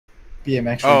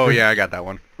BMX. Oh yeah, I got that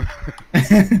one.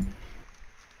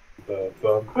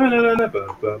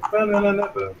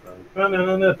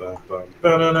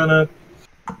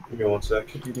 Give me 1 sec.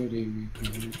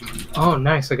 Oh,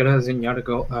 nice. I got a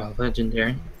Zenyatta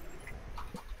legendary.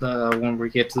 The one where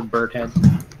you get to the bird head.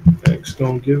 X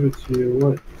don't give it to you.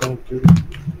 What? Don't give it.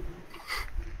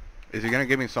 Is he gonna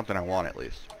give me something I want at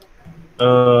least?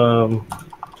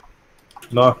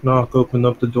 Knock, knock. Open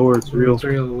up the door. It's real. It's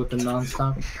real with the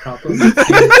non-stop problem.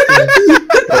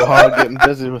 They're hard getting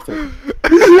busy with it.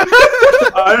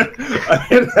 I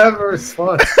didn't have a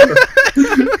response.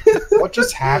 What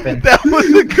just happened? That was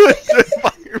a good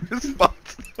fucking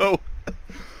response, though.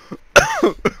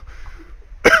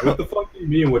 What the fuck do you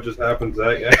mean? What just happened,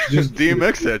 Zach? Actually, just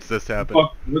DMX said this happened.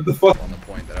 Fuck, what the fuck? On the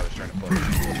point that I was trying to push.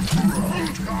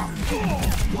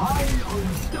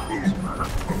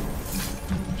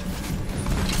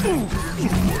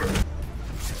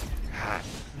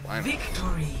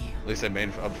 Victory. At least I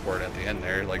made up for it at the end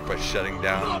there, like by shutting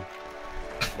down,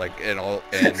 like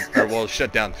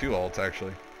shut down 2 ults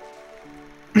actually.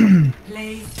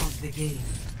 Play of the game.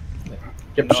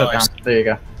 Yep, nice. Shut down. There you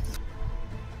go.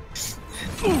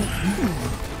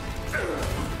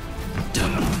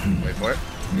 Wait for it.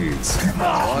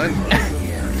 One.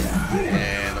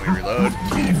 And let me reload.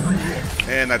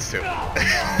 And that's 2.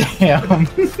 Damn.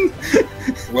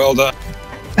 Well done.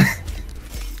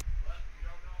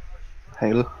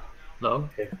 Hail. Hello?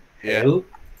 Yeah. Hail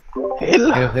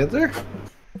Hitler?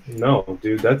 No,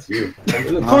 dude, that's you.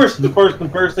 Of course, the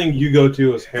first thing you go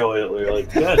to is Hail Hitler.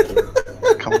 Like that.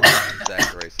 Come on.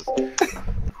 Zach's racist.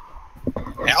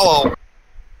 Hello.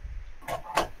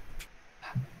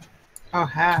 Oh,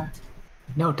 hi.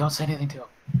 No, don't say anything to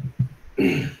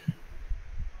him.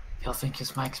 He'll think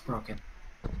his mic's broken.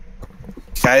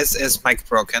 Guys, is mic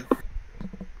broken?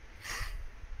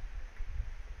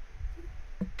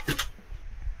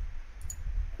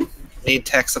 Need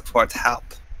tech support help.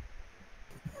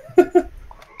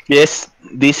 Yes,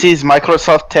 this is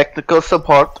Microsoft technical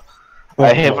support.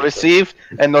 I have received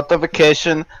a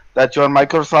notification that your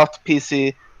Microsoft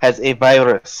PC has a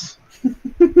virus.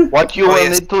 What you will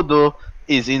need to do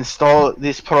is install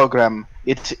this program.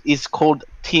 It is called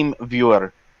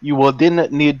TeamViewer. You will then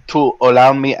need to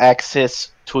allow me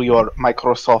access to your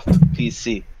Microsoft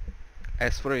PC.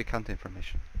 Ask for your account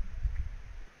information.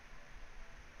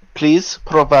 Please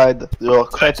provide your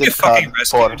credit card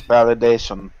for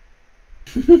validation.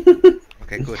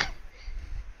 Okay, good.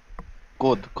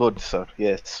 Good, sir.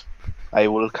 Yes. I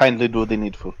will kindly do the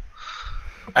needful.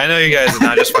 I know you guys are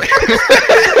not just fucking.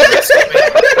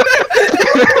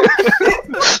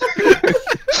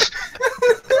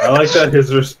 I like that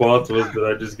his response was, "Did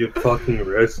I just get fucking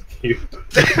rescued?"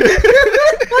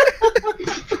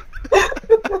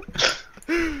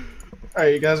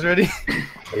 Alright, you guys ready?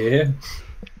 Yeah.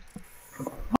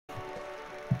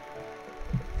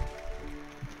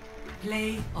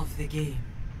 Play of the game.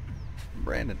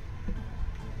 Brandon.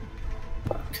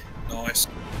 Nice.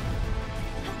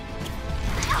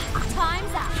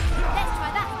 Time's up. Let's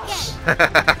try that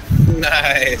again.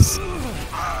 Nice.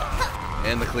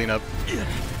 And the cleanup.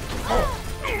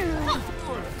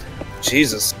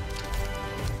 Jesus.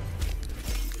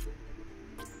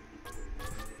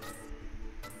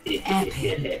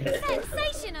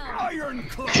 Sensational.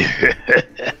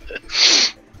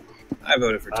 I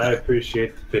voted for. I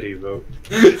appreciate the pity vote.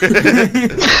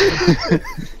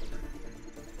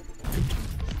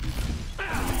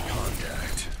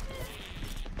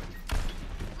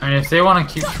 I mean, if they want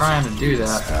to keep trying to do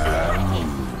that,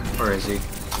 where is he?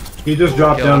 He just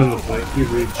dropped down in the flank. He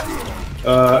reached.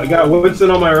 I got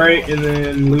Winston on my right, and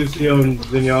then Lucio and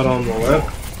Zenyatta on the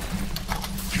left.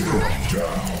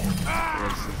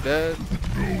 Winston's dead.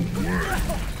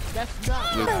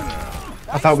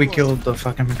 I thought we killed the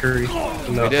fucking McCurry.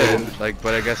 No, We did,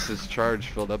 but I guess his charge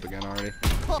filled up again already.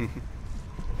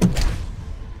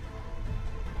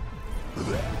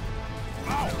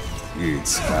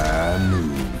 It's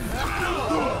time.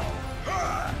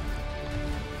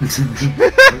 It's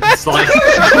like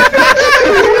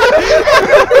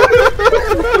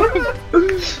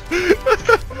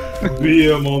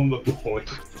BM on the point.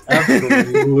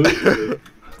 Absolutely.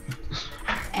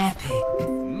 Epic.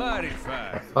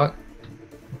 fuck.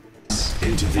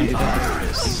 Into the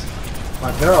darkness.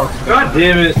 My barrel. God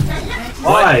damn it!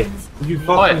 Why? Did you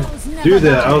fucking do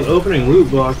that? I was opening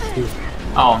loot boxes.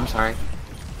 Oh, I'm sorry.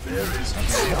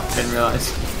 Didn't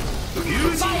realize. You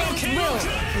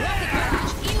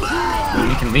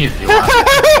can leave if you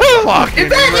want. Fucking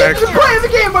wrecked. Playing the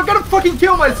game, I'm gonna fucking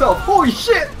kill myself! Holy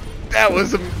shit! That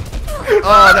was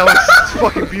oh, that was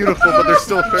fucking beautiful, but there's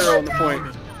still a Pharaoh on the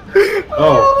point.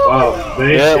 Oh wow,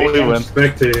 they we win.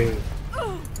 spectating.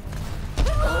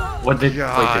 What did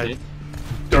God. wait,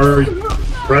 Or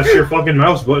press your fucking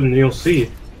mouse button and you'll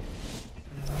see.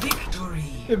 Victory.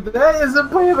 If that isn't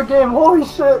play of a game, holy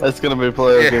shit. That's gonna be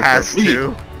player It has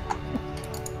to.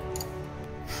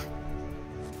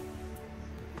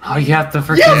 Oh, you have to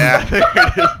freaking. Yeah, there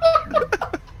it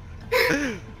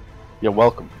is. You're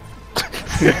welcome.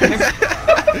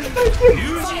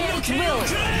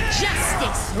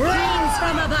 Justice reigns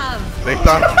from above. They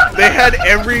thought they had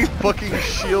every fucking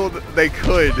shield they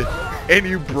could, and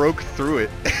you broke through it.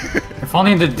 If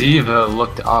only the diva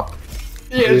looked up.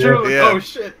 Yeah, sure. Yeah. Oh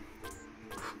shit.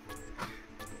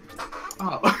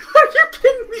 Oh, are you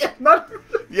kidding me? I'm not.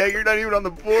 Yeah, you're not even on the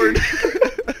board.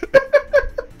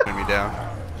 Put me down.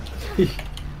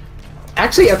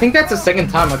 Actually, I think that's the second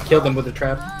time I've killed him with a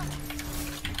trap.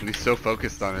 He's so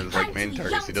focused on his like main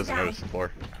targets, he doesn't notice the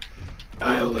floor.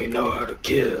 I only know how to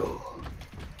kill.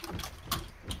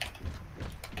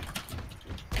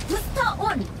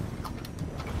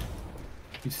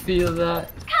 You feel that?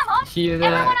 Come on, Hear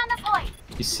everyone that? on the point.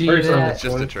 You see First time. that? It's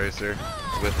just a tracer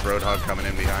with Roadhog coming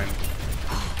in behind.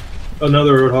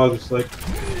 Another Roadhog is like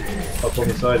up on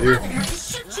the side here.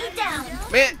 Shoot you down.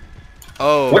 Man!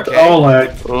 Oh, What? okay. Oh,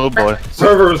 lag. Oh boy.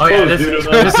 Server is Oh yeah, closed, this,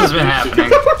 dude. this has been happening.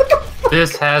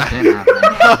 This has been happening.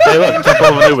 Hey, look, jump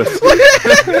over Anubis.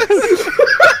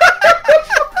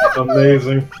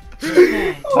 Amazing.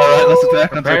 Alright, let's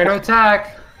attack. Prepare to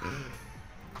attack.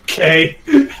 Okay.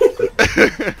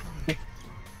 The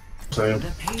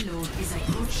payload is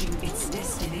approaching its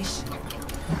destination.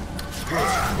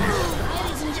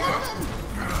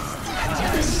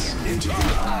 Into the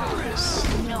iris.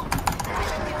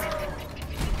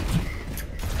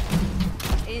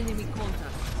 Enemy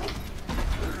contact.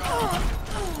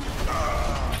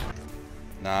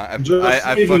 Nah, I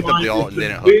Just fucked up the ult and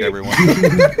didn't hook everyone.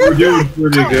 We're doing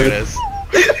pretty There it good. is.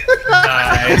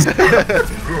 Nice.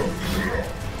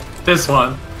 This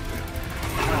one.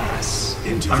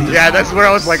 Into I'm the Yeah, that's where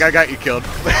I was like, I got you killed.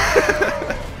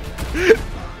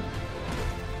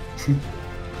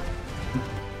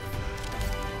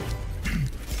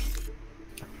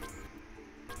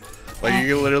 Like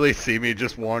you can literally see me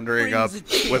just wandering up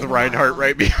with Reinhardt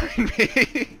right behind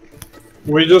me.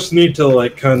 We just need to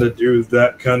like kind of do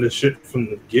that kind of shit from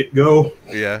the get-go,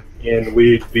 Yeah. and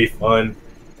we'd be fine.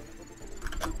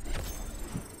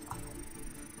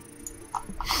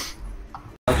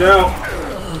 Watch out!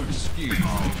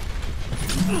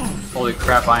 Holy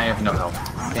crap, I have no health.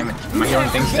 Damn it. Am I healing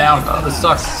things down? Oh, this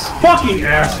sucks. Fucking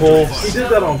asshole! He did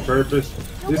that on purpose.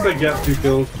 At least I got 2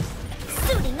 kills.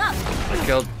 Suiting up. I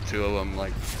killed 2 of them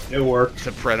like It worked. to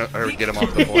or get them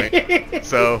off the point.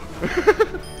 So.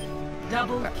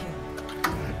 Double kill.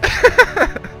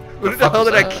 What the hell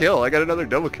did I kill? I got another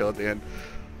double kill at the end.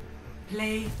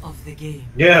 Play of the game.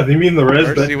 Yeah, you mean the res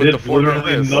that Mercy with did the 4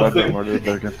 literally kills.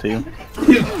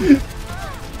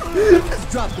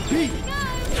 nothing?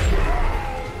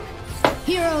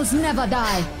 Heroes never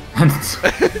die. And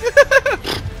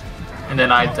then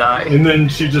I die. And then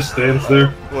she just stands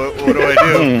there. What do I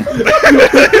do?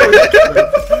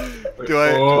 Do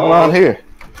I Come on here.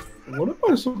 What am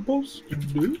I supposed to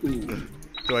do?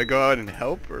 do I go out and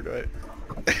help or do I?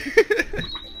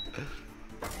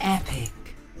 Epic.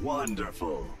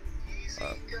 wonderful.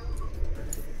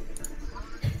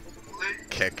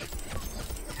 Kick.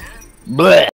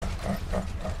 Bleh.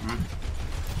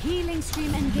 Healing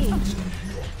stream engaged.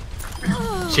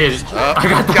 Shit. Oh, I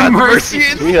got the got mercy.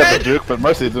 mercy We had the juke, but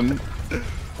Mercy didn't.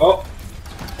 Oh.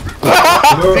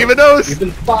 Even knows. You've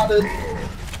been spotted.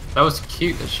 That was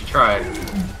cute that she tried.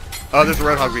 Oh, there's a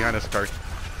Roadhog behind us, Card.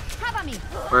 Cover me.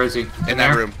 Where is he? In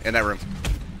that room. In that room.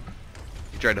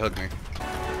 He tried to hook me.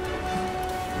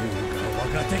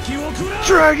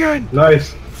 Dragon!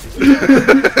 Nice.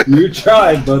 You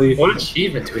tried, buddy. What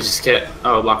achievement did we just get?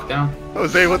 Oh, lockdown?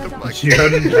 Jose, what the fuck? You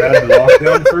hadn't had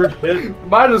lockdown first hit.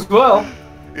 Might as well.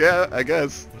 Yeah, I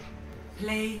guess.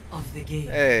 Play of the game.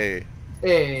 Hey.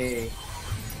 Hey.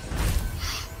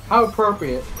 How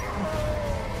appropriate.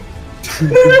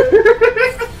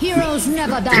 Heroes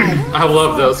never die. I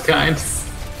love those kinds.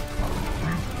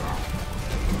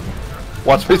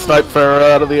 Watch me snipe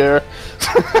Farrah out of the air.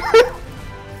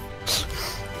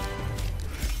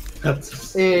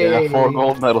 That's, Hey. Yeah, 4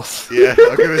 gold medals. Yeah,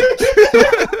 I'll give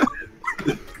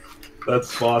it.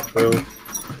 that's spot, bro.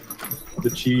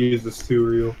 The cheese is too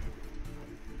real.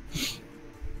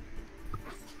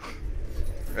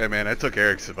 Hey man, I took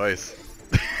Eric's advice.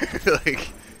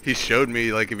 Like, he showed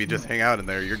me, like, if you just hang out in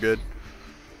there, you're good.